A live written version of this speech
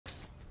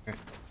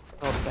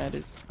all the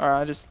bandies.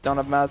 Alright, I just don't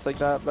have mats like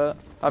that, but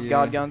I've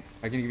god guns.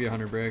 I can give you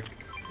 100 brick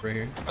right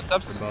here. What's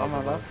up? Above, I'm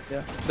not above. above.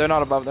 Yeah. They're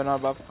not above, they're not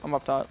above. I'm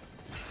up top.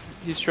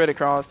 He's straight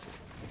across.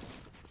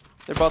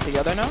 They're both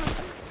together now?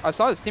 I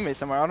saw his teammate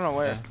somewhere, I don't know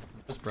where. Yeah,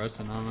 just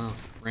pressing, I don't know.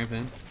 Ramp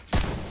in.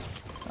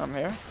 I'm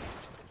here.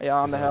 Yeah,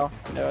 on the hill.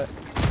 I knew it.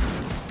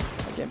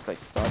 The game's like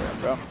starting,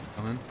 bro.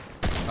 Coming.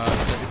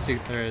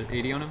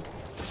 80 on him.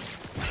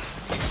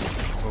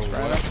 Oh,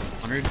 Right what? up.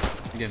 100?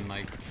 I'm getting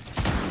like...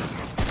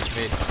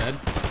 Wait, dead?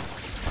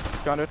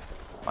 200.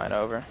 Mine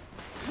over.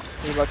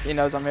 He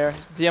knows I'm here.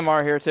 There's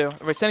DMR here too.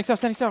 Wait,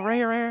 standing still. Right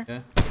here, right here.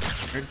 Yeah.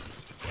 100.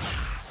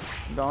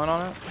 I'm going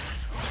on it.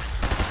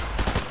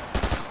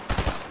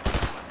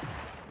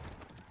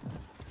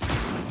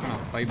 I'm trying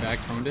to fight back,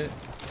 toned it.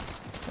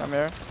 I'm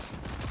here.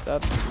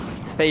 Dead.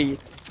 Fade.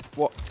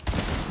 What?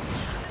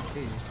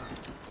 Hey.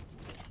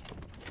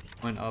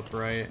 Went up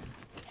right.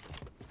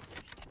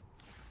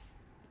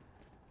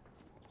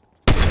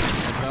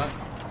 Headshot.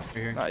 Right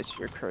here. Nice,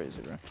 you're crazy,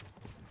 bro.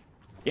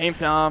 Game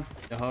time.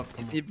 The hub.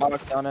 Come on. He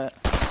boxed on it.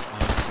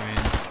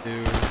 1,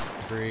 2,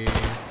 3.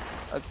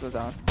 That's the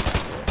down.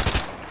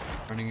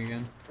 Running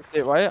again.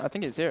 Wait, why? I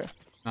think he's here.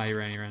 Nah, he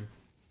ran.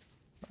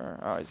 Or,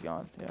 oh, he's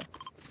gone. Yeah.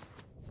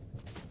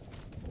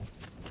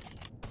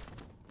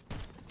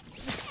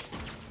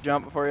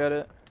 Jump before you hit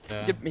it.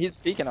 Yeah. He's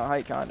peeking a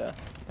height, kinda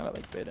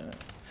like baiting it.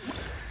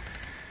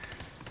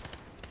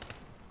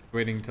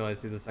 Waiting until I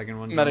see the second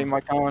one. Setting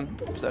my con.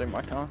 Setting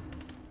my con.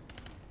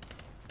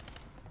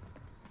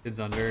 Kid's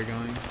under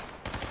going.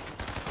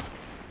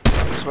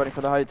 Just waiting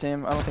for the height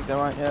team. I don't think they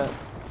went yet.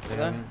 They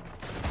They? haven't.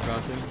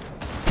 About to.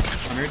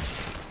 100.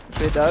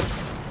 They dead.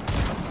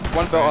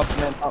 One built up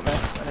man, top man.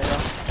 There you go.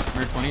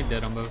 120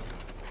 dead on both.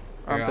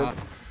 I'm Here, good.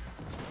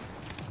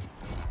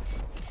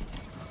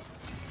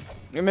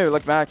 You maybe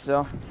look back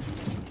still.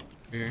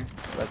 Here.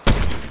 But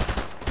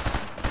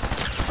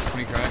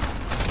 20 crack.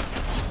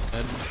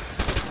 Dead.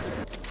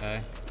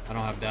 Okay. I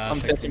don't have dash. I'm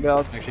 15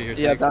 builds. Actually, here,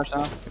 Yeah, take. dash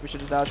now. We should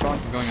just dash one.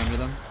 I'm going under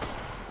them.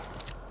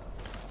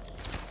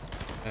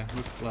 Okay,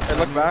 look left. Hey,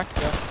 look side. back.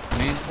 Yeah.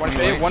 20, One 20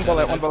 fade, white, one dead,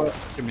 bullet, dead. one bullet.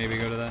 Should maybe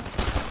go to that.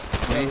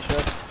 Yeah, 20. we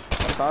should.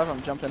 25,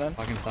 I'm jumping in.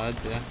 Fucking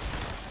sides, yeah.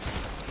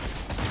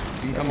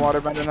 You can Come come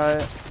water bend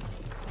tonight.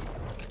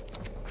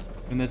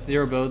 And there's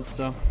 0 builds,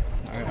 so.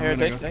 Alright, Here, I'm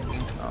gonna take. go.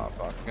 Yeah. Oh,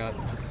 fuck. Got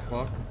just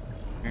walk.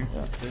 Here,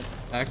 Yeah. just sit.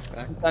 Back.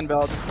 10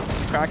 builds.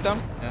 Cracked them.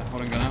 Yeah,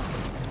 holding gun out.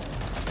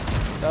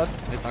 Dead.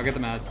 Nice, I'll get the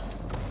mats.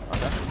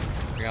 Okay.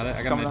 I got it.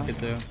 I got Coming a on. med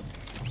kit too.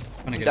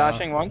 I'm gonna get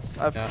Dashing out. once.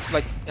 I've Yeah.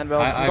 like 10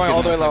 builds. I I'm going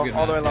all the way low. good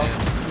All the way mats, low. yeah,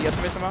 He gets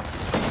to me somehow.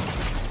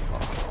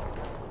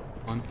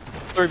 One.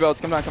 3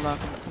 builds. Come down. Come down.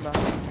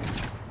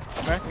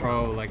 Okay.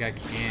 Bro, like I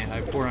can't. I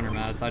have 400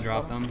 mats. I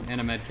dropped them. And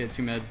a med kit,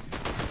 2 meds.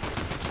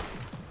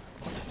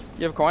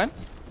 You have a coin?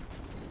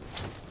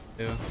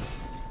 2.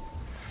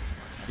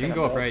 You can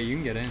go up right. You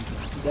can get in.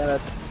 Yeah,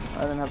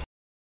 I didn't have.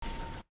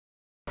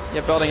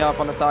 Yeah, building up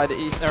on the side,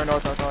 east or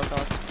north.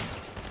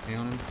 Be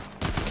on him.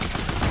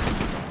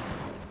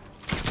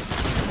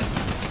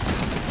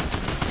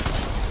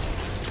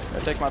 Here,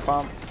 take my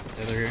bomb.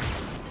 Yeah, they're here.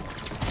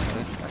 Got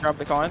it. I grabbed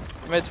the coin.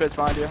 Mid switch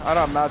behind you. I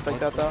don't have mats like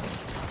that though.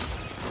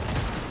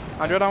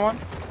 100 on one.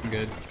 I'm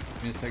good.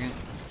 Give me a second.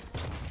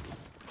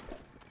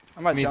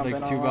 I might Need jump in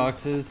like on 2 one.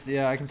 boxes.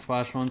 Yeah, I can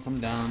splash once. I'm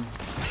down.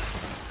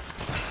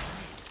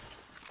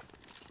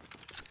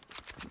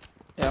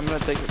 Yeah, I'm gonna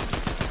take it.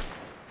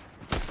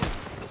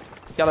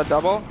 Got a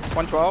double.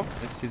 112.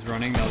 Yes, he's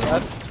running. The other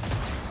Dead.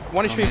 one.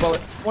 One HP man.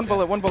 bullet.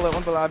 One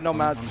bullet. I have no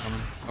mats. I'm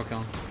coming. I'll kill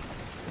him.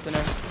 It's in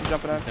there. I'm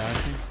jumping in. He's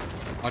dashing.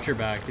 Watch your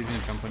back. He's gonna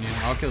jump on you.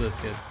 I'll kill this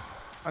kid.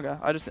 Okay,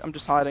 I'm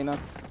just hiding then.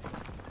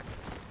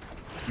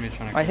 I'm just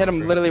trying to I hit him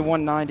cover. literally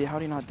 190. How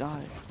do you not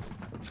die?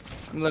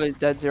 I'm literally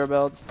dead 0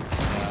 builds.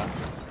 Yeah.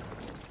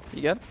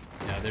 You good?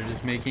 Yeah, they're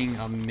just making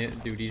a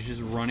dude. He's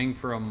just running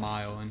for a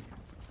mile and.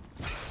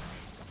 I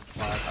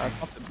Flashing.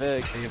 popped the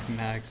big. They have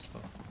max.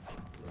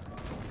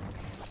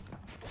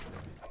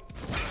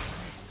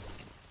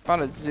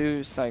 Found a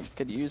Zeus I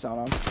could use on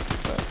him.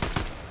 But...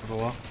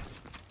 Well,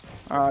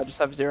 I just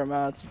have 0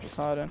 mats. I'm just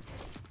hiding.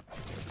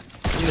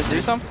 You gonna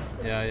Zeus him?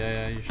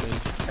 yeah, you should.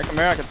 Here, come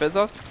here. I can fizz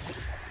us.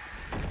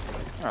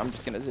 Or I'm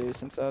just gonna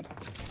Zeus instead.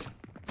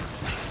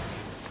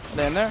 Are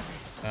they in there?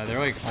 They're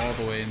like all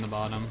the way in the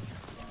bottom.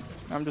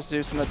 I'm just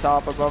Zeus in the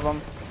top above them.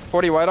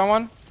 40 white on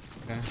one.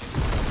 Okay.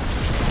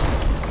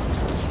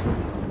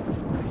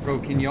 Bro,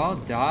 can y'all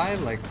die?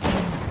 Like,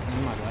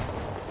 oh my god.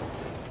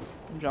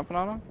 I'm jumping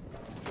on him.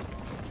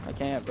 I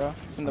can't, bro.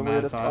 In the I'm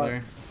weirdest spot.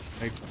 either.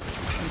 Like,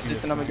 I'm you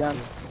just Zeusing him smack again.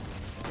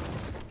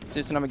 it.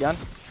 Zeusing him again.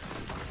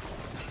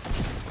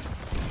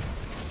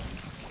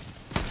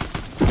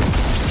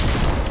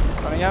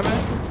 Running at me.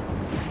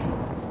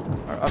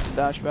 Or up the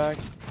dash back.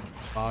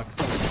 Box.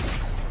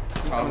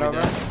 Coming Probably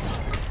over.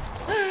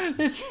 dead.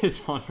 This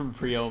is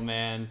unreal,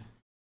 man.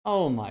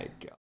 Oh my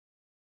god.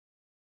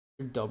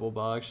 Double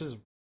box. This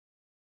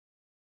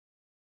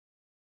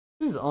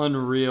is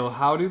unreal.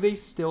 How do they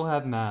still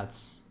have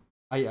mats?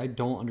 I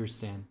don't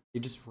understand. They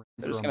just ran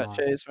They're for just a gonna mile.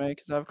 chase me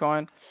because I have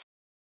coin.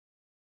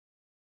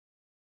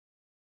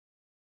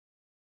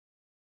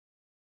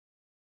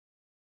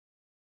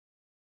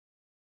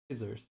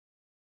 Lasers.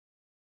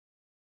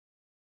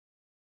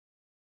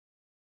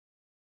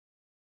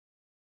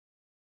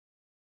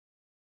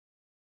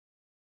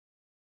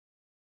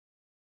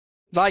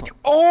 Like,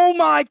 oh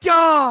my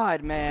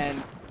god,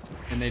 man.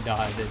 And they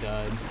died. They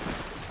died.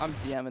 I'm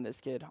DMing this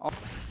kid.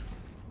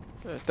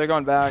 They're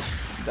going back,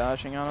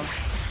 dashing on him.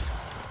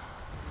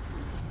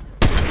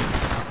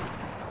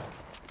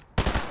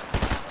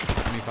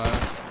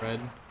 25, red.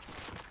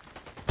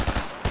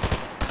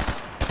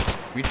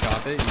 We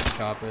chop it? You can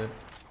chop it.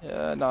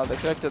 Yeah, no, they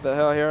connected the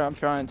hill here. I'm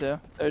trying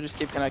to. They just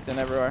keep connecting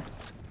everywhere.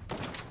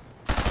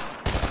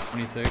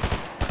 26.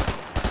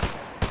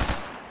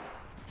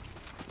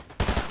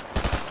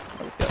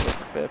 I just got hit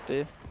for 50.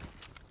 This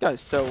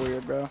guy's so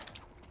weird, bro.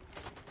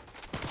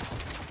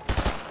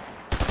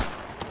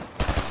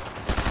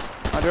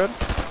 100?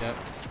 Yep.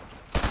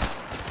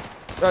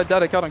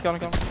 Dead, killed him.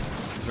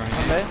 He's running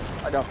On me?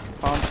 I got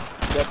pumped.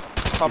 Good.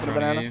 Popping a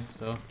banana. you,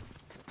 so.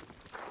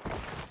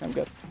 I'm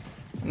good.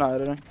 I'm not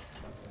editing.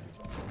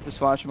 Just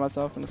flashing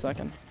myself in a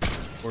second.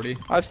 40.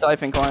 I have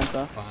siphon coins,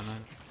 so. Fine.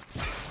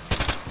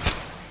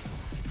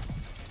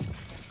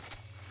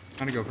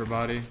 Trying to go for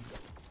body.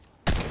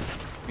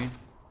 Me.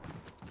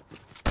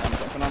 I'm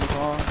jumping on the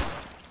wall.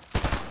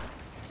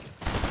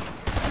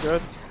 I'm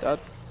good. Dead.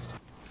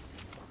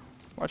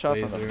 Watch out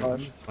for the Laser. I'm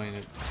flash. just playing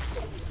it.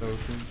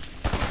 Open.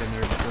 Getting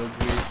their builds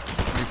weak.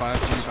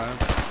 25.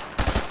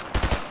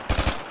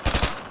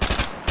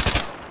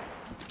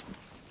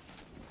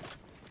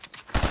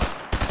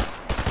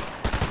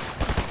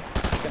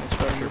 Getting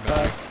sprayed You're on the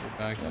side. back. You're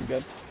back. Yeah, I'm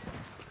good.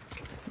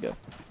 Good.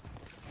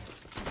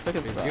 Look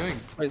at He's that. doing.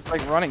 Wait, he's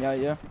like running at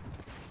you.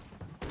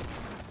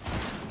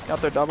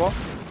 Got their double.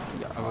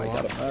 Yeah, oh, I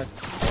got it back.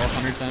 Wall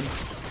 110.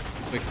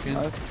 Quick skin.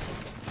 Nice.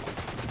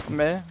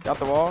 Me, got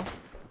the wall.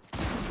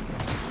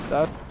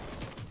 Dead.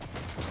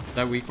 Is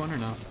that weak one or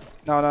no?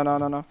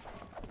 No.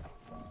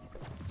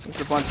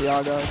 It's a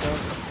Balenciaga. Okay.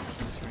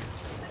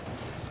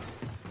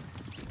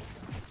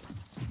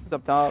 He's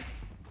up top.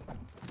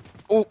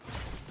 Oh,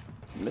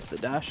 missed the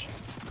dash.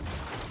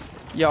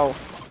 Yo,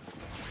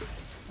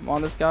 I'm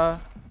on this guy.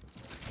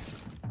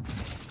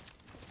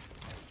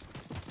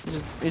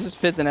 He just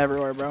fits in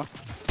everywhere, bro.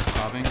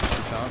 Chopping.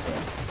 Chop.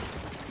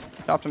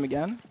 Chopped him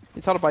again.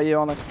 He's held up by you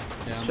on the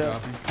Yeah, I'm ship.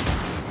 chopping.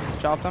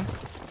 Chopped him.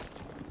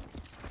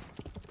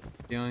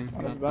 Healing.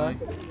 On his Not back.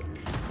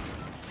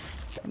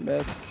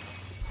 Missed.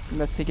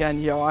 Missed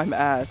again. Yo, I'm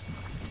ass.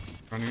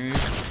 Running me.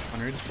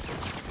 100.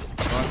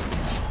 Bucks.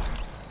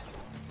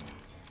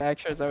 Back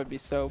shots, that would be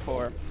so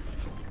poor.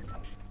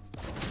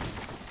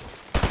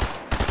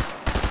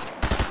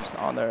 Just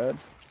on their head.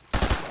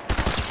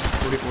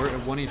 44.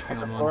 1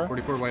 HP on one.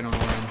 44 white on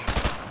orange.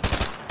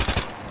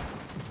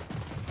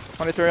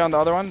 23 on the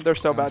other one. They're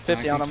so I'm bad.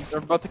 50 on smacking. them.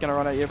 They're both gonna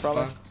run at you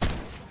probably. Bucks.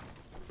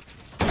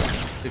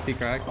 50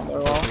 crack. On their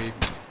wall. Weak.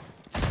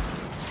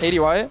 80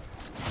 white.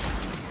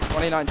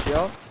 29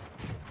 shield.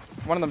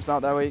 One of them's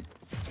not that weak.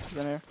 He's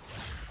in here.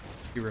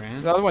 He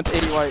ran. The other one's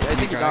 80 white. I think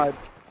he crack. died.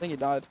 I think he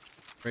died.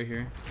 Right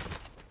here.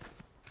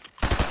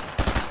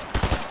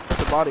 Where's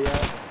the body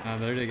at?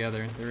 They're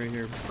together. They're right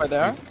here. Right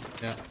there?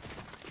 Yeah.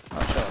 Oh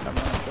shit, never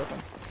mind. I'm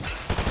tripping.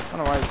 I don't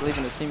know why he's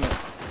leaving his teammate.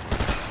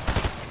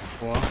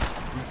 Wall.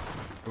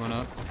 Going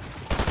up.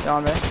 Yeah,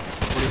 on me.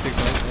 46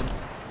 light. Dead.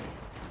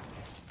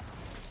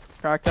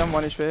 Cracked him.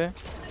 1 HP.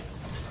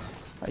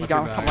 He Watch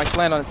got your back. like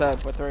land on his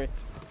head with 3.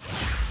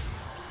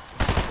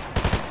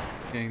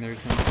 Getting their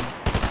attention.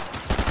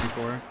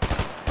 34.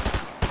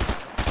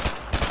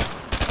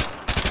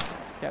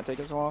 Can't take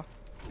his wall.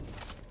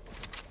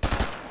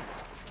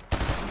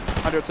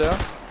 102. 10.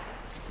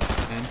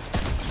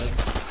 Dead.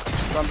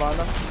 Run behind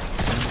them.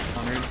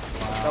 100.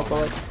 Wow. No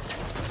bullet.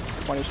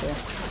 20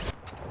 HP.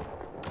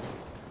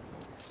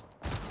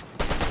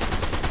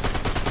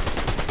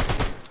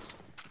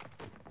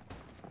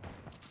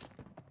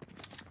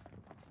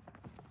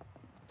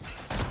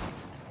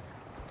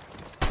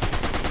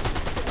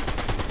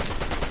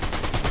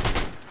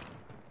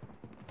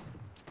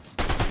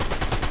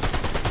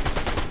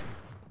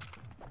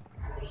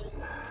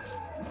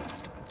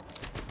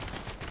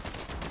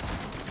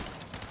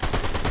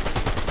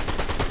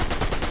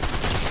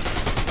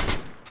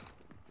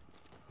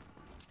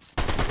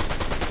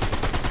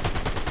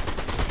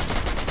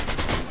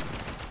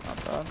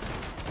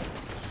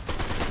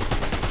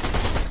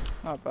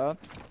 Not bad.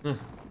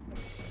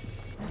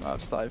 I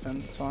have siphon,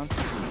 it's fine.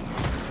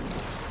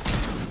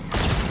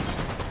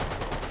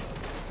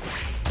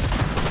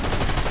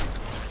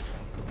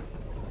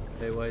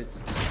 Hey, whites.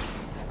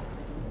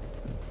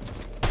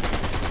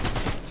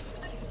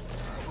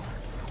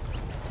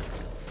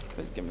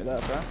 Please give me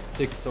that, bro.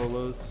 6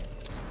 solos.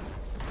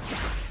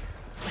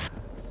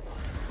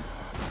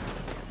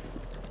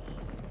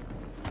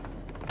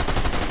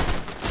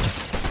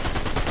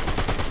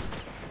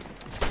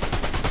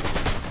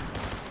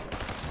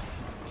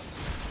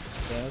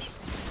 Dash.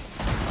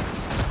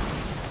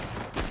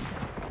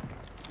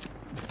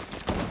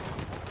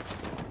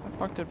 Where the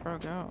fuck did bro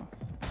go?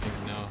 I don't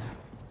even know.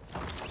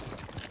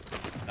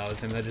 That was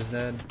him that just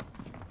died.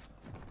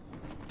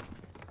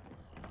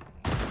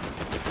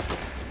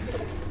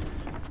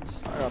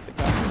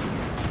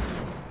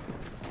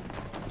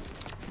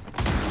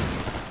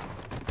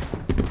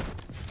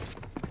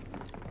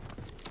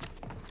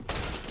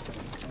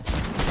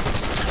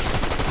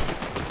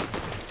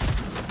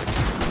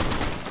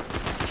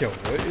 Yo,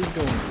 what is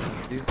going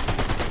on? These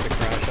it's a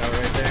crash out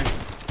right there.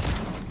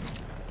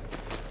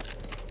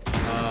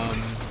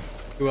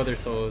 Two other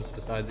solos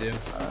besides you.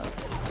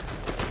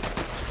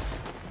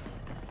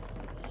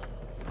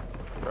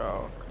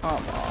 Bro, come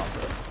on,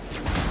 bro.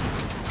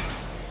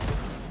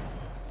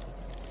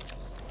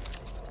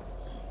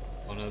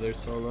 One other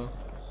solo.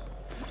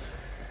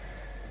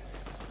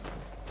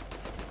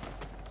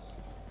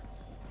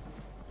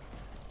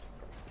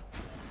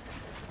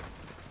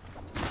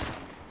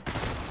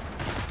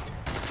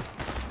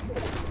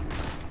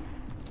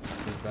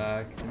 He's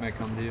back. He might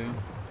come to you.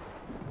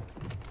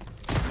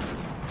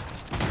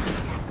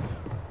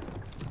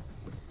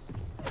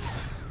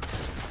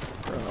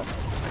 Bro.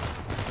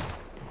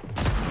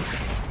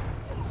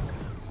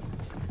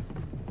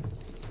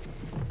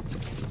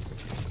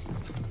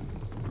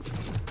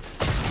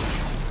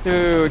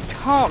 Dude,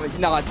 come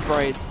not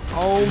great.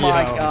 Oh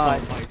my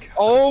god. Oh my god.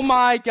 Oh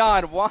my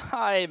god,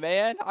 why,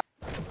 man?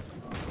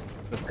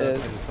 What's up? I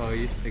just saw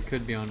east. It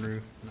could be on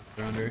roof. No,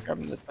 they're under.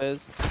 Grabbing this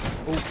biz.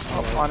 Ooh,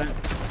 up on it.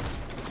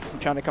 I'm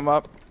trying to come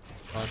up.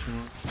 Flashing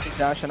one. He's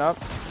dashing up.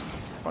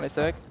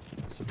 26.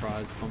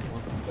 Surprise pump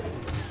one.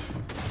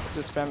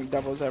 Just spamming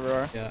doubles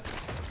everywhere. Yeah.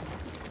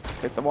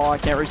 Hit the wall, I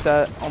can't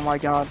reset. Oh my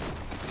god.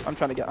 I'm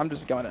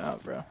just going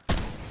out, bro.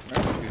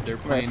 Dude, they're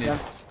playing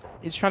it.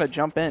 He's trying to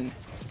jump in.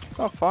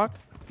 Oh fuck.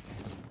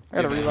 I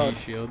gotta reload.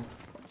 Shield.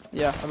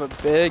 Yeah, I have a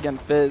big and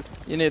fizz.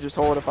 You need to just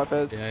hold if I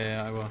fizz.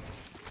 Yeah, I will.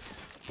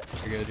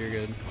 You're good, you're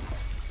good.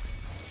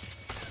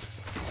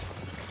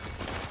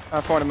 I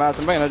have 400 mats.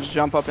 I'm gonna just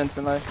jump up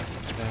instantly.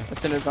 Okay. As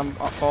soon as I'm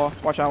full.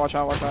 Watch out,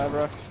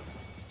 bro.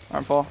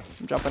 I'm full.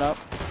 I'm jumping up.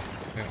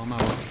 Okay, on my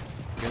way.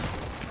 Good.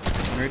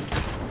 100.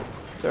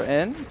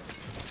 They're in.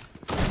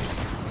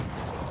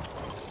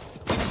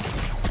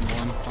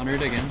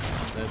 100 again.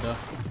 I'm dead though.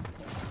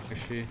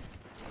 Actually,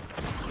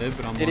 dead,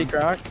 but I'm 80 one.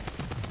 crack.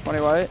 20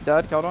 white.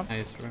 Dead. Killed one.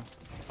 Nice, bro.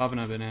 Popping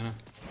a banana.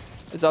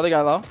 Is the other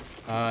guy low?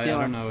 I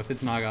don't know if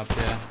it's nog ops,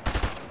 yeah.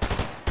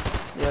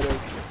 Yeah, it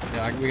is.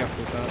 Yeah, we got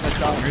flipped out. Nice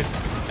job.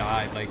 100.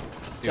 Died, like,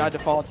 dude. Died to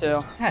fall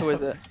too. Who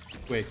is it?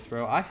 Wicks,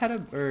 bro. I had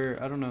a, or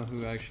I don't know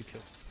who actually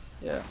killed.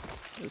 Yeah,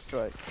 it's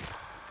Twig.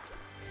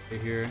 Right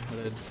here,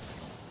 that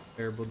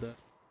terrible death.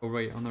 Oh,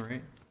 wait, on the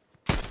right.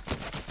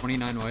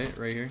 29 white,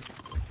 right here.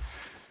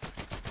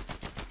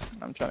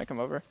 I'm trying to come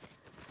over.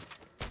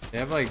 They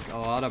have like a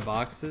lot of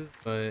boxes,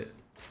 but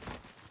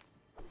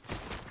I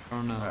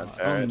don't know.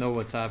 Alright, I don't know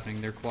what's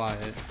happening. They're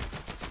quiet.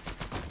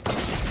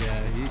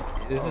 Yeah,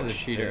 this is a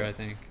cheater, shit. I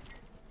think.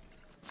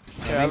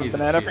 Yeah, I have a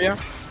banana for you. Uh,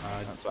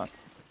 That's fine.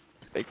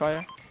 Big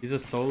fire. he's a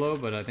solo,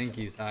 but I think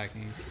he's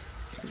hacking.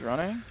 He's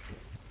running.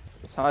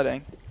 He's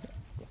hiding.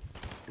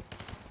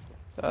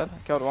 Dead.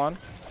 Killed one.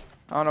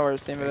 I don't know where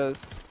his team it is.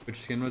 Which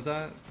skin was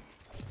that?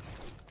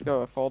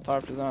 Go with full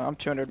tarp design. I'm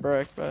 200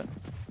 brick, but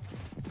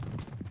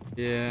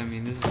Yeah, I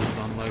mean, this is just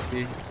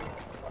unlucky.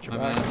 My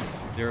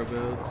man's 0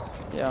 builds.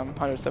 yeah, I'm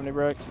 170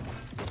 brick.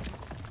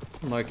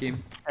 Unlucky.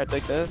 I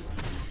take this.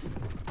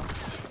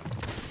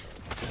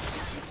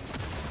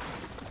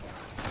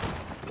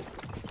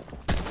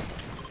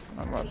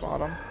 I'm at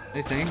bottom.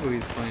 Nice angle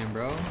he's playing,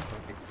 bro.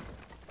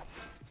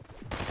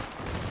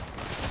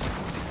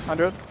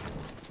 100.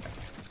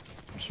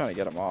 Just trying to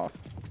get him off.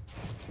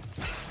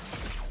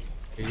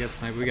 You got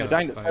sniper. We They're got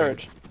dying to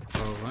surge.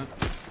 Oh, what?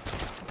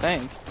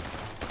 Dang.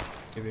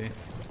 Maybe.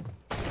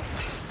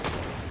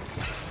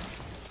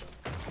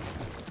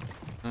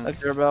 That's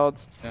 0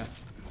 builds. Yeah.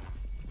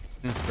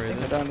 Gonna spray They're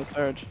this. down to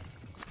surge.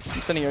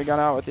 I'm sending your gun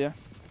out with you.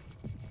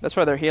 That's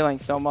why they're healing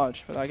so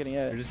much without getting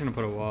They're hit. just gonna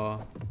put a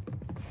wall.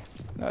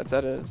 No, it's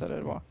edited. It's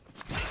edited. Well,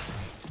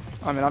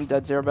 I mean, I'm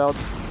dead. 0 builds.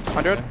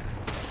 100. Okay.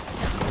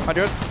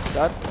 100.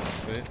 Dead.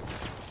 Wait.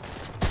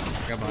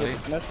 I got body.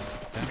 Finished.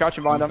 Yeah. Got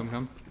you behind him.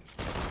 Come.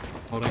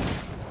 Holding.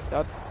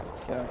 Dead.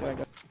 Yeah, okay.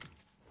 I'm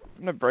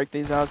gonna break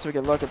these out so we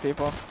can look at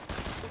people.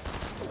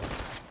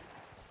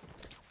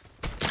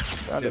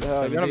 Down to the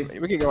hell. 70.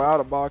 We could go out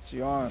of box if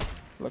you want.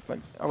 Look like.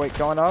 Oh wait,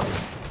 going up.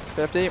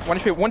 50.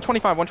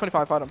 125.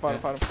 125. Fight him. Fight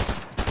him. Fight him.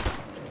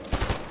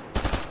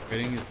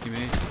 Waiting his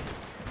teammate.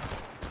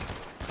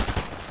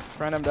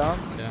 Ran him down.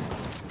 Yeah.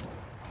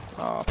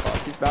 Oh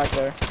fuck, he's back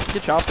there. You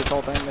could chop this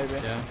whole thing maybe.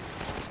 Yeah.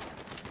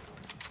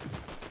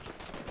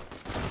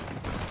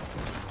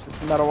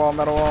 Just metal wall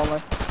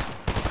only.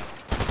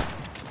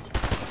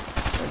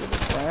 Maybe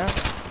this plant.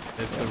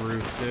 It's the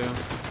roof too.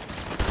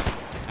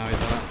 Now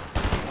he's up.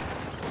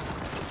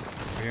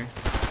 Over here.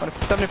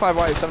 75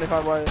 white.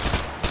 75 white.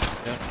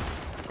 Yeah.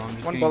 Bro, I'm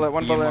just One getting bullet in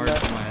DMR'd there.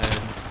 from my head.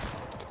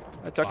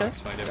 That's okay. Box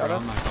fight it, Got bro. it.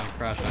 I'm not gonna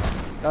crash out.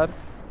 Dead.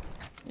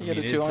 You I get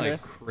mean, a it's 200.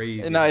 like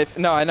crazy.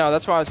 No, I know.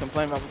 That's why I was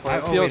complaining about before.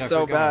 It feels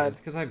so bad. It's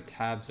because I have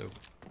tabs open.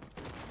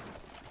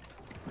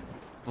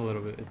 A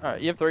little bit. All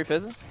right, you have 3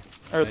 fizzes?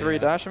 Or 3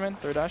 dash, I mean?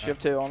 3 dash? You have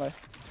 2 only.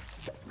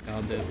 Yeah,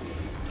 I'll do.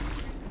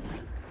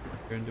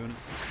 You're doing it.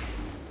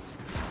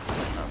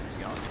 Oh, he's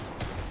gone.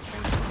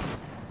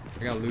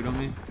 I got loot on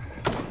me.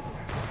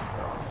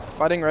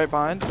 Fighting right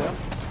behind, too. You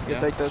Yeah.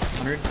 take this.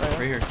 100.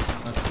 Right here.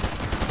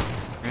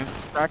 Left. Ramp.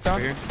 Cracked on.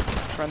 Right here.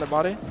 Trying the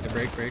body. Yeah,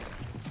 break.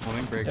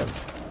 Holding break. Yep.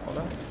 Hold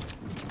on.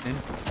 In.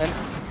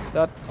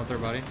 Dead. Out their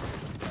body.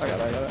 I got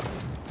it.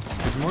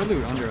 There's more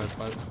loot under us,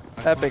 but.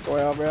 Epic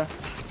oil, bro.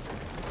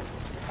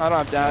 I don't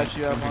have dash.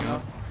 You have one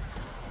up.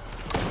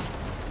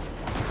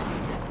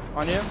 though.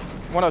 On you.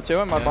 102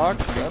 in my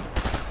box. Good.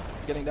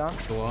 Getting down.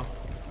 The wall.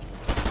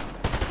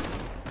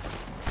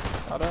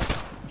 Got it.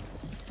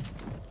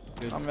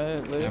 Good. I'm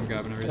in. Yeah, I'm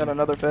grabbing everything. Got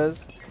another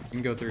fizz. You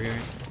can go through here.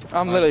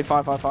 I'm literally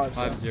 555.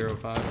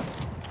 505.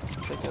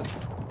 Take it.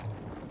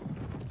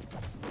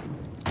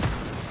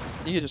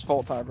 You can just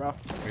full time, bro.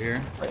 Right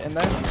here. Right in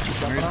there.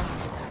 Jumping on.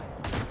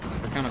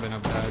 We're kind of in a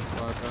bad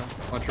spot though.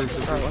 Watch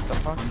roof. Alright, what the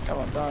fuck? I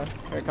won't die.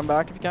 Here, come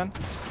back if you can.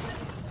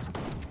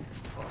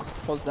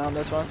 Pulls down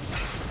this one.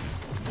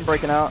 I'm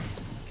breaking out.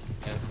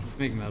 Yeah, just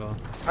make metal.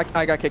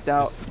 I got kicked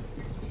out.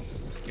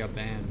 You got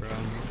banned, bro.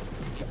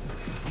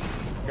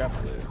 Grab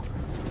the loot.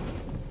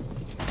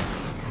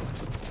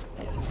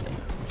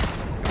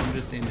 I'm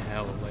just in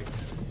hell, like,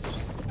 it's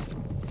just...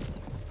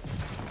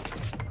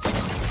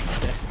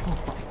 Oh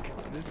my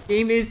god, this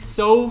game is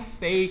so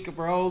fake,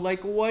 bro.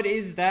 Like, what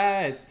is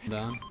that?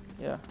 Down.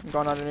 Yeah, I'm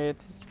going underneath.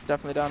 He's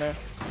definitely down here.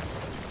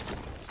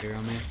 Here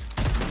on me.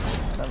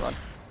 Never mind.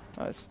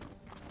 Nice.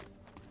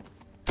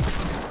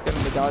 Get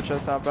him the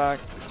gauchos out back.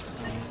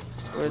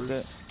 Where is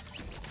it?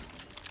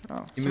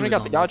 Oh, somebody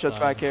got the gauchos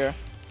back here.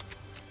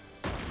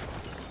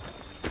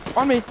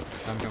 On me!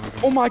 I'm coming.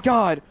 Oh my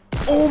god!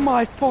 Oh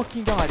my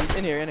fucking god! He's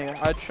in here,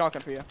 I had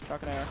shotgun for you.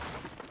 Shotgun air.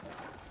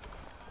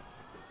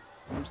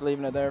 I'm just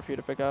leaving it there for you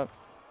to pick up.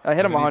 I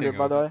hit him 100,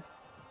 by the way.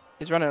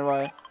 He's running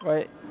away.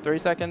 Wait, 3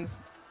 seconds.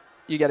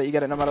 You get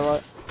it no matter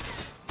what.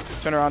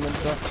 Turn around and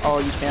stuff. Oh,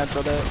 you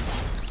canceled it.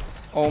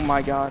 Oh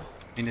my god.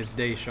 And it's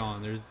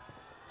Deshaun. There's...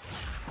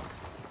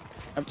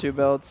 I have 2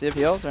 builds. See if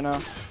he heals or no?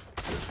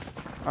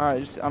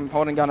 Alright, I'm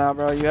holding gun out,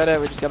 bro. You hit it,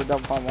 we just got a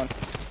double pump one.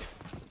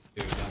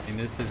 Dude, I mean,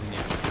 this isn't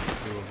even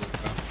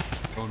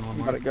doable, bro. Going one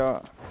more. Gotta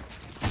go.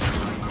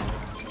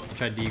 I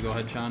tried Deagle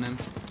headshot on him.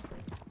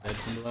 Dead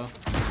from below.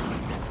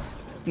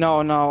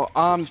 No,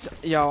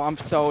 yo, I'm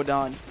so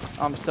done.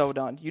 I'm so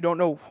done. You don't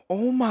know.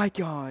 Oh my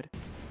god.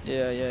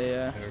 Yeah.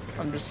 Okay.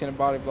 I'm just gonna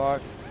body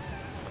block.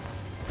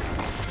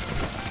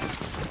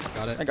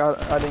 Got it.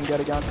 I didn't get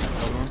a gun.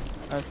 Another one.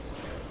 Nice.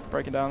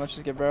 Breaking down. Let's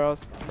just get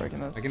barrels. Breaking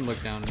this. I can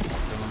look down and kill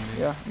him.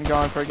 Maybe. Yeah, I'm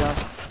going for a gun.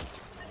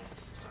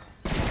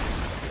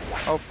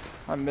 Oh,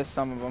 I missed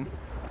some of them.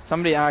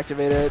 Somebody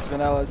activated it. It's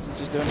Vanilla. It's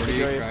just doing Where the do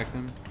you grave. cracked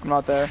him? I'm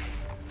not there.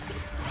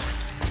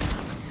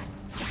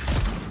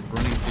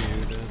 Running to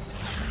you.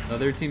 The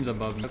other team's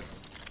above me.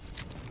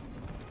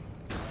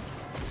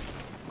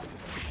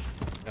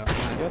 Yeah,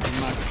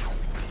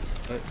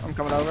 Good. I'm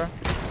coming over.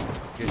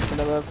 Just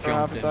gonna live for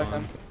half a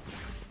second.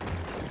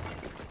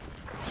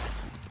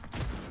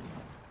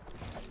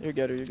 You're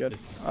good.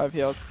 Just I have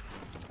healed.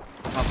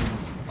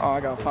 Oh,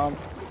 I got pump.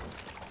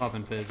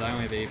 Popping fizz. I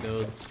only have 8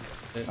 builds.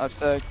 I have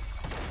 6.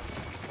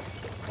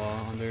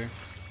 Wall under.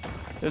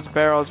 There's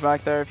barrels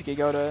back there if you could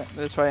go to it.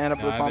 This way and a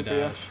blue I have a pump for you.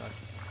 dash.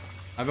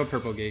 I have a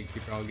purple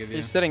gatekeeper. I'll give you.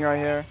 He's sitting right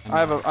here. I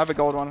have a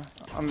gold one.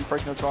 I'm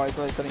breaking this wall. He's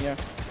sitting here.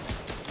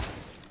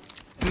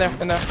 In there.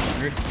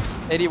 100.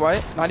 80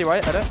 white, 90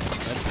 white. Edit.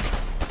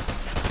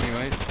 20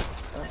 white.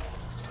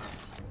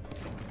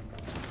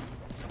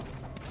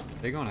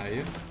 They going at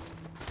you?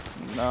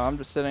 No, I'm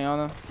just sitting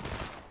on them.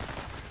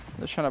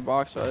 They're trying to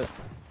box fight.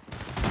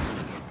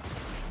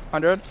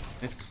 100.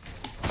 Nice.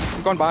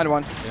 I'm going behind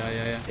one.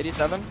 Yeah.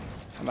 87.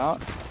 I'm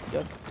out.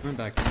 Good. Coming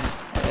back.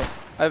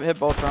 I've hit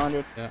both for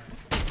 100. Yeah.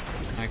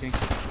 Hacking.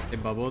 They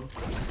bubbled.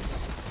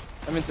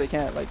 That means they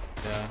can't like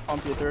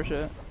pump you through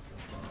shit.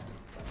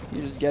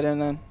 You just get in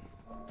then.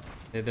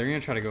 Yeah, they're gonna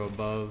try to go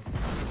above.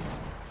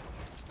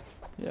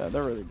 Yeah,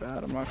 they're really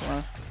bad. I'm not gonna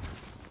lie.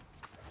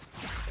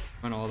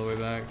 Went all the way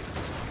back.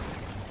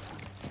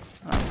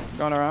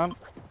 Going around.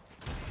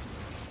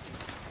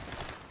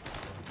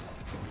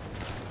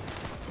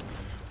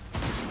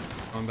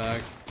 Going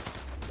back.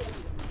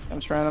 I'm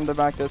trying them to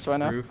back this way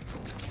now. Roof.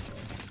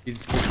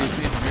 He's me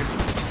 100.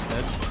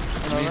 Dead.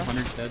 Me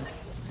 100 dead.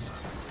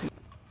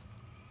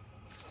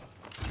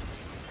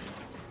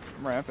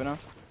 I'm ramping up.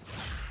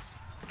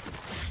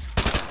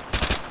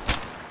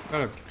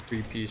 Got a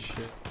 3-piece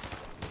shit.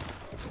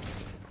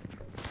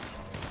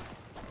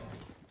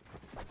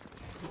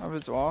 Of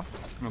his wall.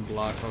 I'm gonna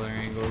block all their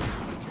angles.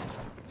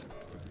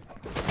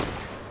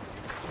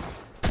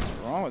 What's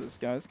wrong with this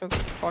guy? This guy's a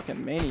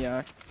fucking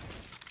maniac.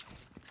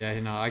 Yeah,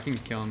 no, I can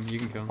kill him. You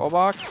can kill him. Full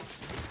box.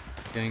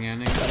 Getting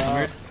ending.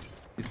 100.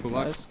 He's full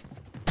box.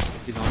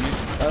 He's on me.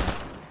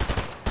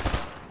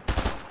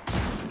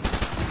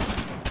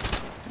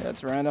 Yeah,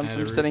 it's random. So I'm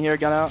just sitting here,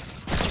 gun out.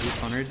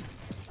 100.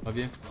 Love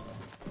you.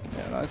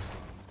 Yeah, nice.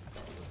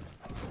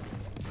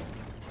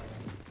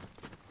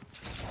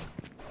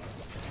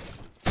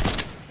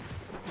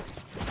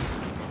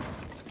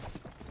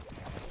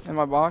 In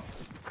my box.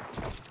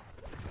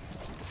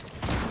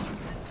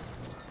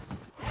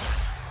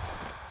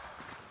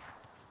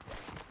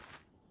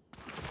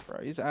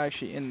 Bro, he's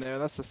actually in there.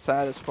 That's the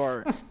saddest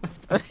part.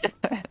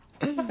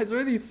 I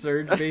swear these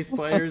Surge-based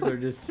players are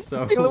just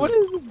so... Hey, what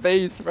is his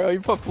base, bro? You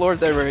put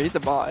floors everywhere. He's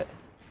a bot.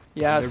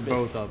 Yeah, they're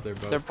both up.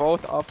 They're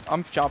both up.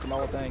 I'm chopping the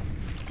whole thing.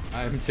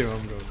 I am too.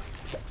 I'm going.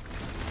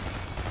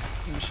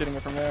 I'm shooting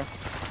it from there.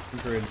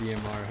 For a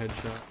DMR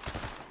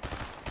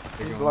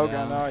headshot. He's low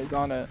ground now. He's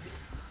on it.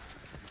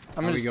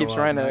 I'm gonna just keep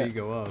trying to. to. You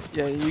go up.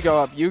 Yeah, you go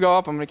up. You go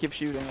up. I'm gonna keep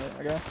shooting it.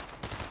 Okay.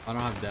 I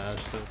don't have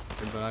dash, so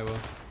but I will.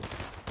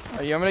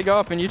 Are you? I'm gonna go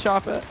up and you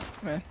chop it,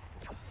 man.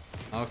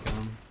 I'll kill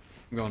him.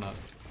 I'm going up.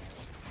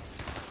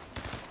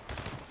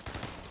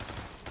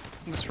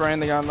 I'm just spraying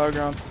the guy on low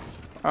ground.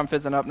 I'm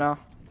fizzing up now.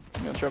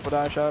 I'm gonna triple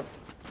dash up.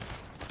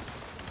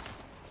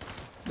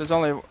 There's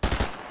only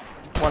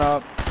one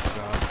up.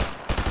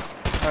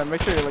 Alright,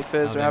 make sure you like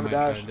fizz or have a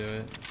dash. Do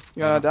it.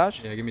 You got a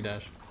dash? Yeah, give me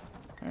dash.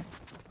 Okay.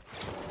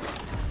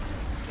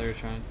 They're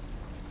trying.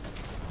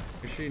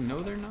 Actually,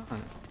 no, they're not.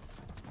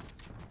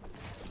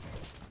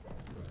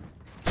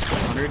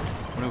 100,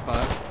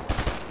 105.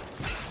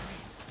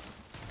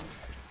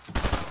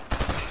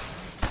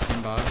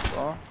 Box.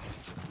 Ball.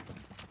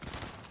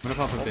 I'm gonna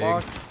pop a big.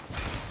 Box.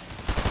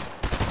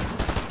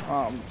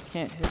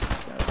 Can't hit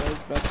this guy. That is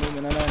the best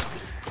movement I know.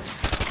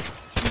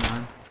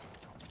 29.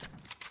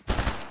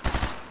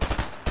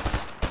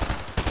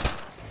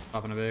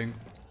 Popping a big.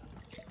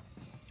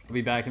 We'll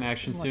be back in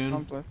action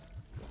soon.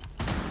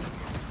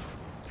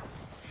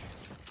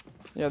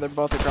 Yeah, they're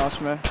both across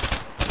from me.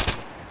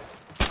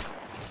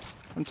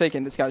 I'm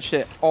taking this guy's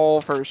shit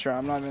all first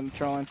round. I'm not even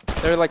trolling.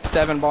 They're like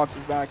 7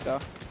 boxes back though.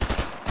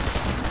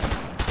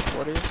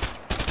 40.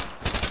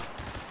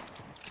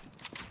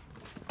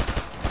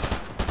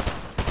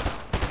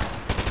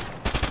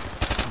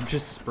 I'm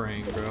just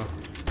spraying, bro.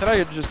 Can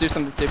I just do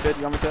something stupid?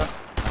 You want me to? No.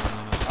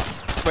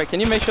 Wait, can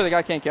you make sure the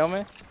guy can't kill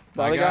me?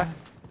 The other guy?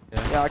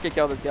 Yeah, I could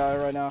kill this guy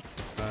right now.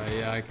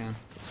 Yeah, I can.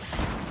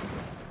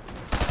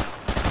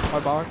 My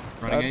box.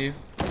 Running at you.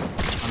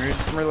 100.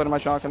 I'm reloading my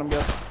shotgun. I'm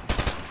good.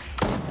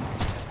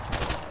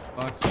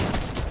 Box.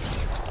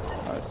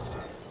 Nice.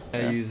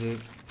 Yeah, use it.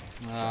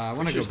 I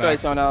want to go just back. fight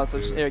someone else.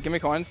 Here, give me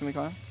coins. Give me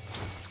coins.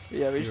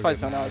 Yeah, we should fight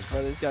someone else,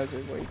 bro. These guys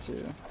are way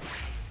too.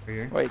 Right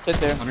here. Wait, kid's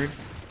here. 100.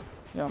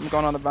 Yeah, I'm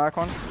going on the back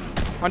one.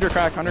 100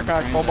 crack,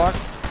 full block.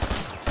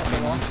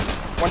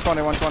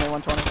 120, 120,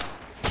 120.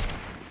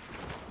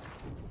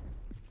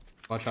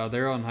 Watch out,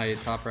 they're on height,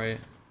 top right.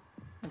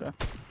 Okay. I'm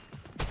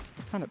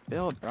trying to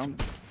build, bro. I'm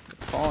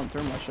falling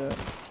through my shit.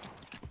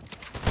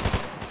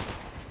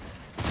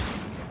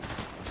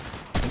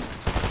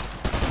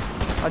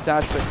 I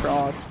dashed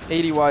across.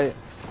 80 white.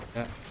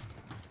 Yeah.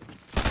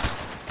 I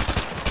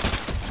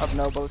have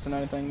no bullets and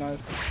anything, nice.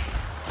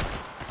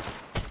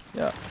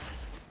 Yeah.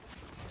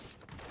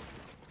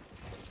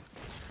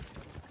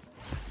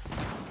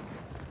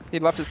 He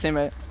left his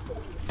teammate.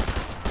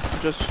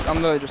 I'm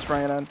literally just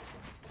spraying it in.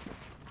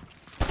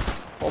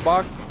 Full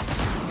box.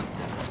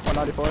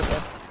 194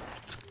 there.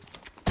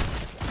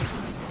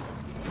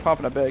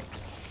 Popping a big.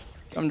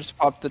 I'm just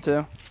popped the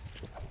 2.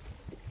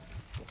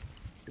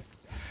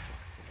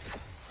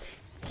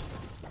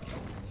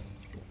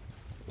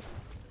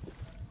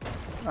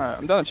 Alright,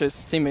 I'm done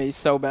chasing his teammate. He's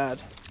so bad.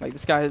 Like,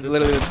 this guy is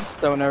literally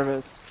so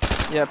nervous.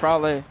 Yeah,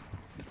 probably.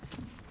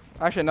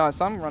 Actually, no,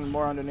 some running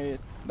more underneath.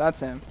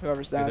 That's him,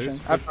 whoever's dashing.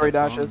 I have 3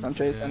 dashes, I'm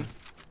chasing.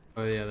 Yeah.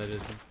 Oh yeah, that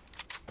is him.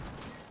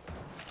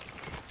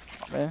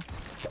 Yeah.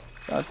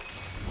 God.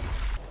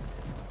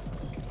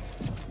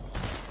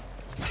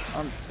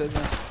 I'm busy.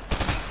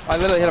 I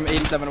literally hit him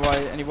 87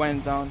 white and he went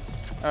in zone.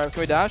 Alright, can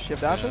we dash? You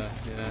have dashes?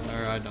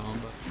 Yeah, or I don't,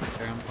 but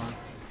okay, I'm fine.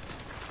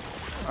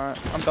 Alright,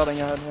 I'm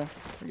building ahead here.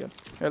 We're good.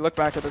 Here, look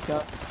back at this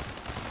guy.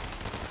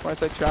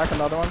 26 crack,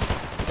 another one.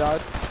 He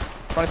died.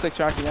 26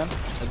 crack again.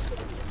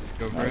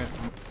 Go for it.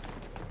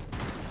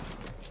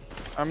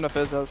 I'm gonna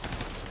fizz those.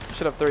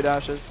 Should have 3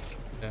 dashes.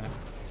 Yeah.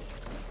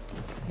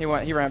 He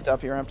ramped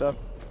up.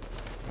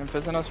 I'm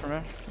fizzing us from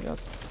here. Yes.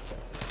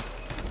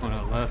 One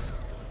out left.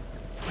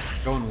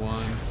 Going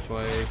once,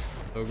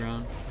 twice, low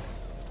ground.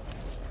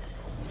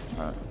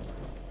 Alright.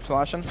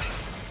 Flashing.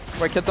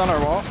 Wait, kid's on our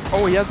wall.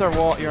 Oh, he has our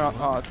wall. You're on.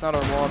 Oh, it's not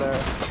our wall there.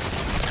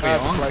 Wait,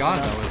 oh god,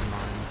 that was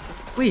mine.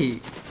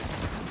 Wait.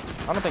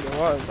 I don't think it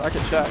was. I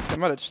could check. They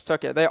might have just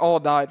took it. They all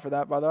died for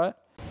that, by the way.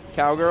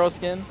 Cowgirl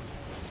skin.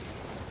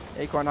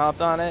 Acorn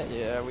hopped on it.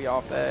 Yeah, we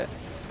off that.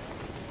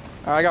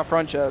 Alright, I got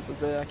front chest.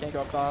 That's it. I can't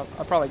go up top.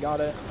 I probably got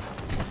it.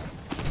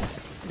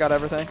 Got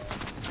everything.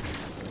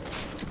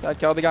 That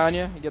killed the guy on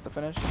you. You get the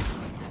finish.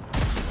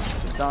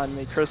 He's on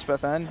me. Crisp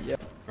FN.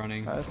 Yep.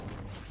 Running. Nice.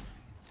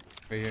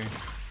 Right here.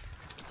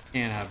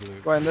 Can't have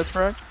loot. Go ahead in this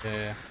frag.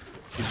 Yeah.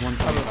 He's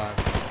 125.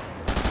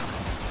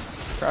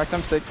 Cracked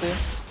him 60. Yeah,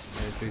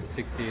 so he's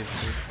 60.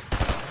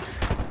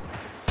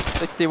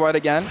 60 white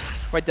again.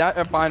 Wait,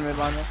 behind me.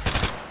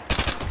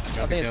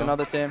 I think it's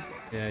another team.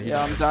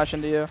 Yeah, I'm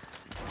dashing to you.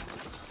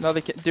 Another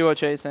duo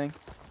chasing.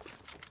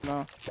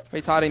 No.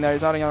 He's hiding there.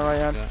 He's hiding on the right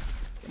hand. Yeah.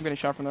 I'm getting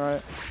shot from the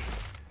right.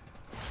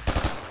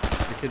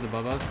 The kid's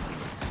above us.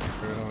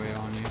 Or oh, yeah,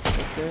 on you.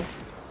 60. I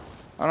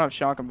don't have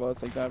shotgun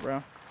bullets like that,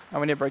 bro. I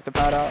need to break the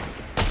pad out.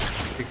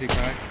 60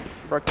 crack.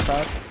 Broke the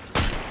pad.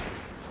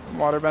 I'm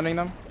water bending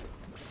them.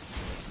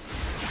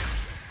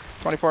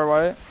 24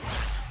 white.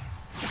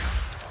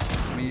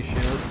 Me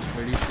shield.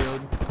 30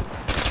 shield. Me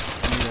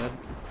dead.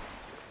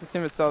 His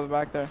team is still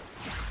back there.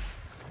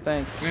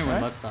 Thanks. We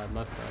went left side,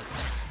 left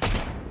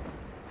side.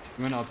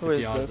 We went up to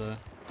Piazza.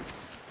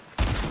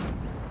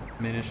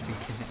 Managed to get.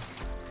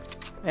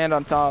 And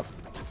on top.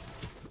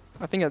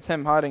 I think it's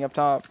him hiding up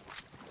top.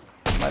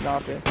 Might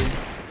not be.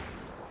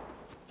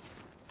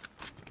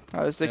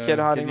 Oh, there's the kid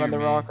hiding on the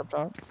rock up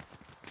top.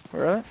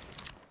 Really?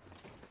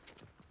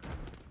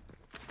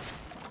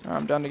 Oh,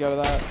 I'm done to go to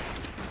that.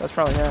 That's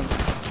probably him.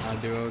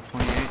 Duo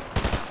 28. Yeah,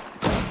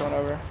 I'm going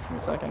over. Give me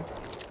a second.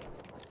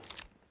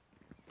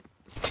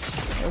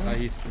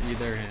 He's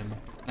either him.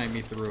 Snipe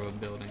me through a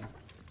building.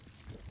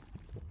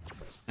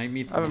 Snipe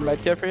me through. I have a med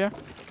kit for you.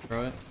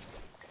 Throw it.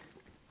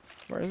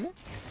 Where is he?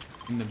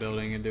 In the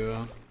building, a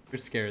duo. You're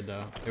scared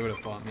though. They would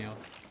have fought me up.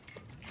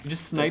 You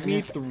just snipe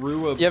me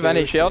through a. You have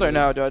any shield or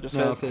no? Do I just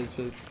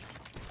fizz?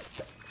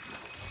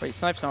 Wait, he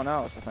sniped someone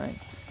else, I think.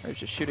 Or he's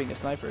just shooting a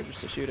sniper just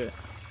to shoot it.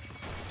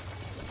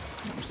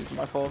 I'm just using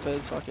my full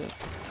fizz, fuck it.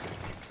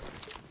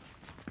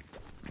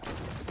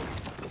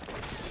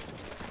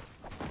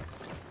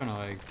 I'm trying to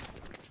like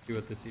see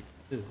what this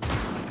is.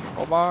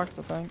 Full box,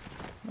 I think.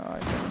 No, I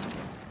can't.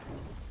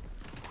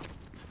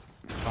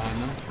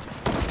 Find them.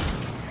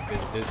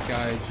 Wait, this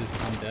guy is just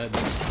undead.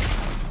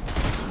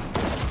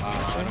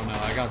 Wow, I don't know.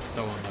 I got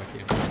so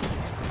unlucky.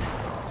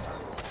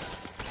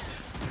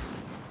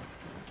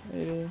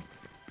 80.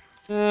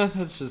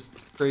 That's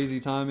just crazy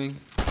timing.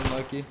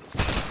 Unlucky.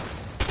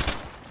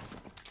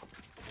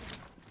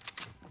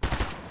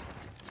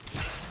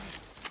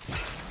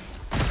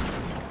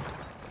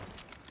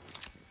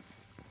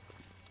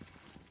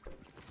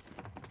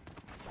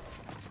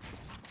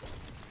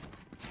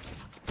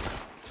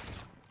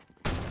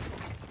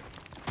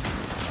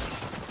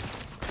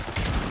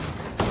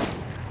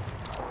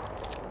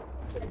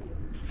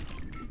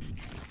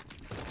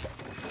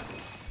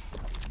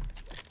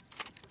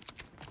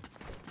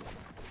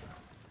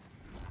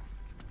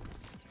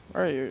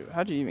 Where are you?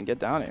 How'd you even get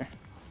down here?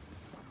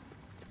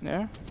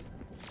 Yeah?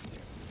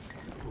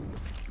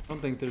 I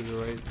don't think there's a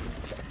right.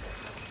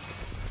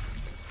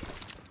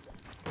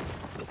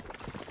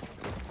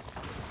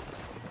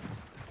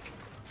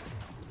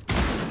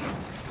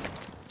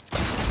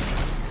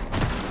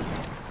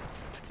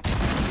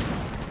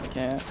 I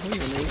can't. Who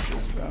even needs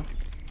this, bro?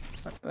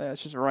 Yeah,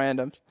 it's just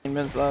random. 10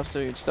 minutes left, so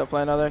you can still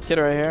play another. Kid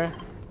right here.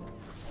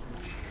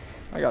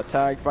 I got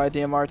tagged by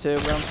DMR too.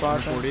 We're on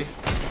spot. 140.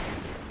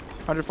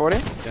 140?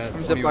 Yeah,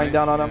 I'm ziplining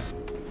down on him.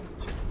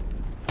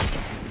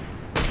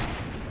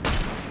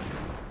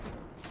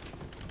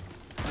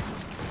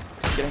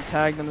 Getting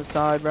tagged on the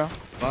side, bro.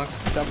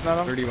 Box. Jumping at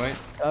him. 30 white.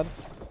 Dead.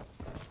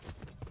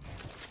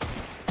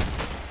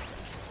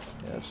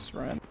 Yeah, it's just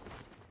random.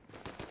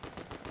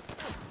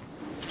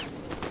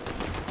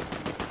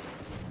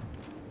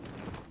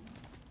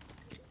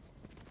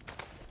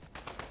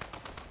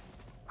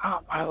 How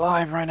am I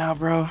alive right now,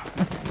 bro?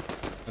 I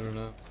don't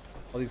know.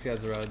 All these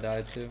guys are out of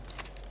die too.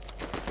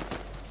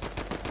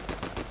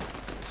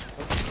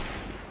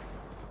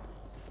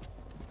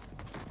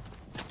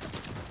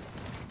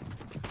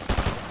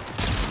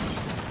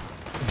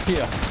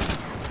 Yeah.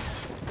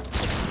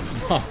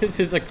 Oh, this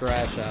is a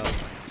crash out.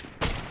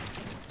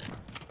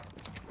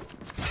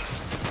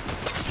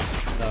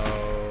 So,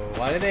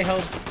 why did they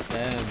help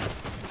them?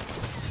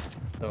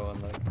 So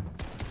unlucky.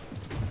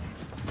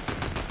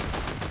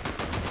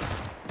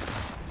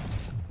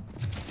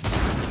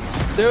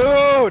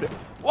 Dude!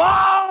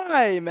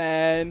 Why,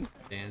 man?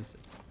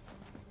 Dancing.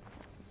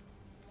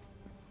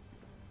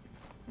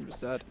 I'm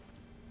just dead.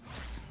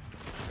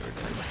 They were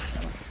dead.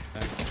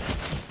 Back.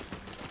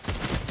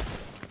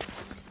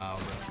 Oh,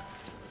 bro.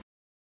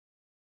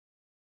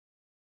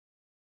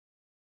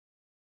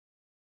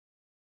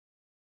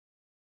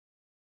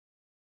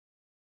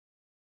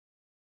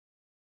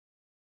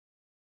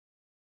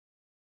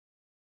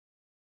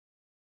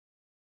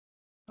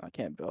 I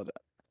can't build it.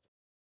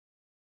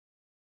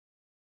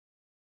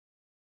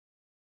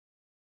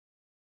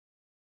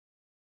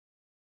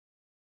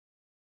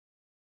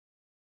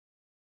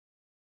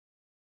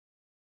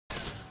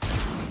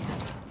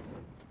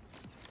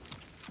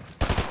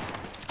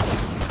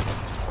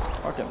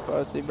 Fucking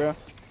pussy, bro.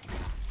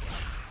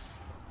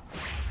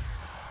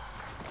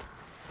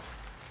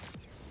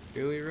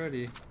 Really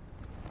ready.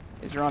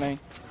 He's running.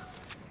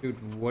 Dude,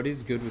 what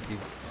is good with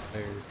these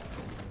players?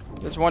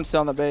 There's one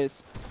still on the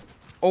base.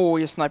 Oh,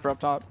 he's a sniper up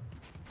top.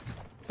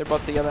 They're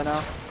both together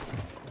now.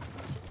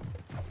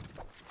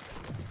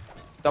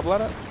 Double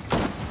at it.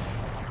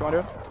 You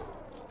wanna do it?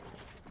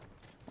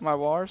 On my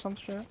wall or some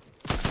shit?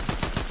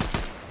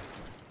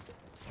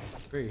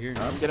 Right here.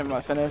 I'm getting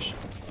my finish.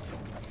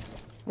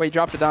 Wait, he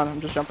dropped it down.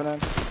 I'm just jumping in.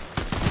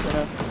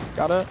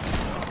 Got it.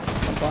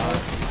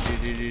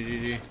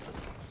 GG.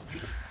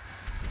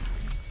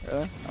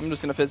 Really? I'm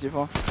just gonna fizz you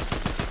full.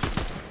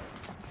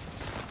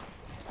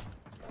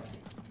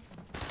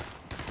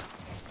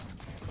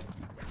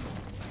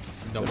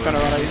 Double. Trying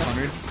to run at you.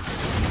 100.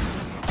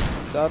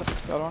 Dead.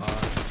 Got one.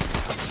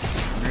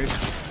 100. I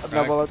have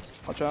no bullets.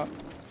 Watch out.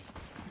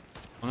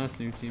 On us,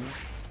 new team.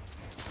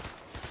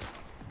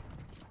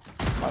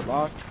 My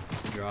block.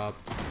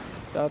 Dropped.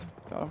 Dead.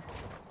 Got him.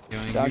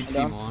 Yo, new Dashing team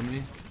down. on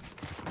me.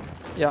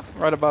 Yeah,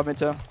 right above me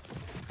too.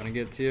 Gonna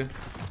get to you.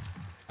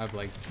 I have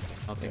like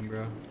nothing,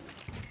 bro.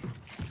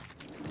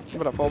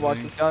 Give it a full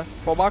box, this guy.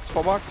 Full box,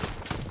 full box.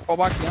 Full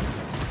box again.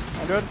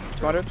 100,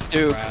 200.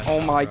 Dude, Crash oh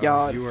out, my bro.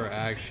 god. You are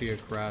actually a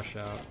crash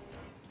out.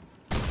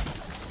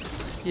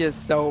 He is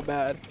so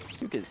bad.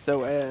 You get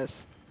so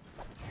ass.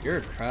 You're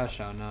a crash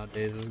out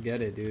nowadays. Let's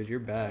get it, dude. You're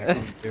back.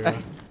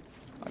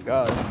 My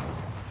god.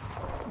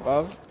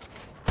 Above.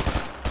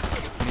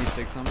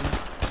 26 on me.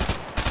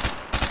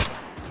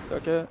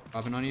 Took it.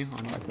 Popping on you.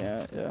 On you. I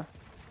can't, yeah.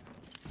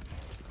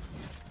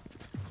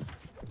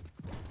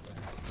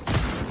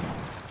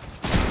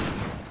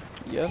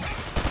 Yeah.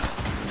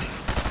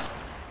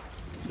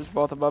 Just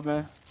both above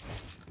me.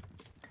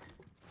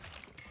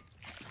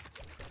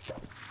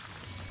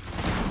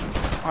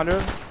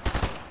 100.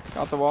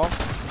 Got the wall.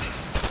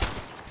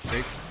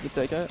 Take. You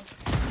take it.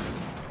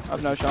 I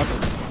have no shots.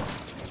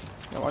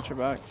 Yeah, watch your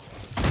back.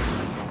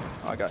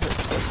 Oh, I got hit.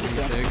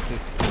 26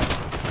 is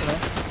Okay.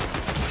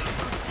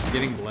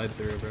 getting bled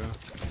through, bro.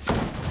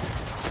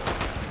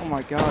 Oh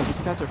my god,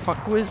 these guys are fuck.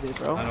 Who is it,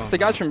 bro? I don't It's the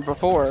guys from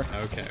before.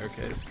 Okay,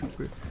 okay. It's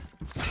Cooper.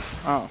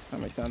 Oh, that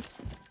makes sense.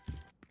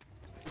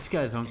 These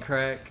guys don't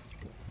crack.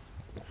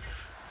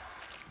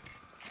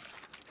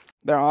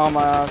 They're on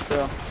my ass too.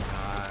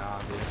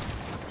 Obvious.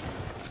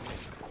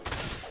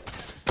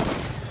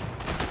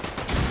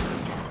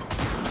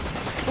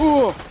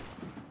 Ooh!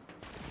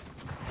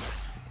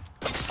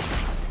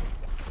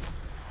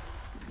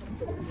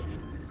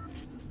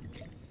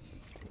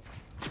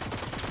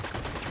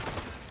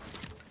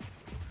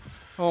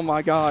 Oh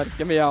my god,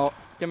 get me out.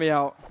 Get me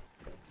out.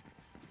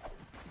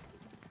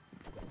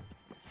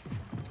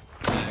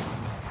 Thanks.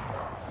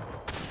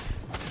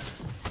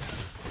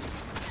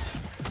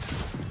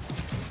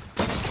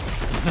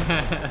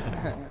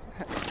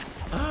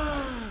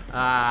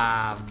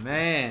 Ah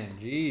man,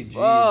 GG.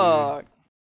 Fuck.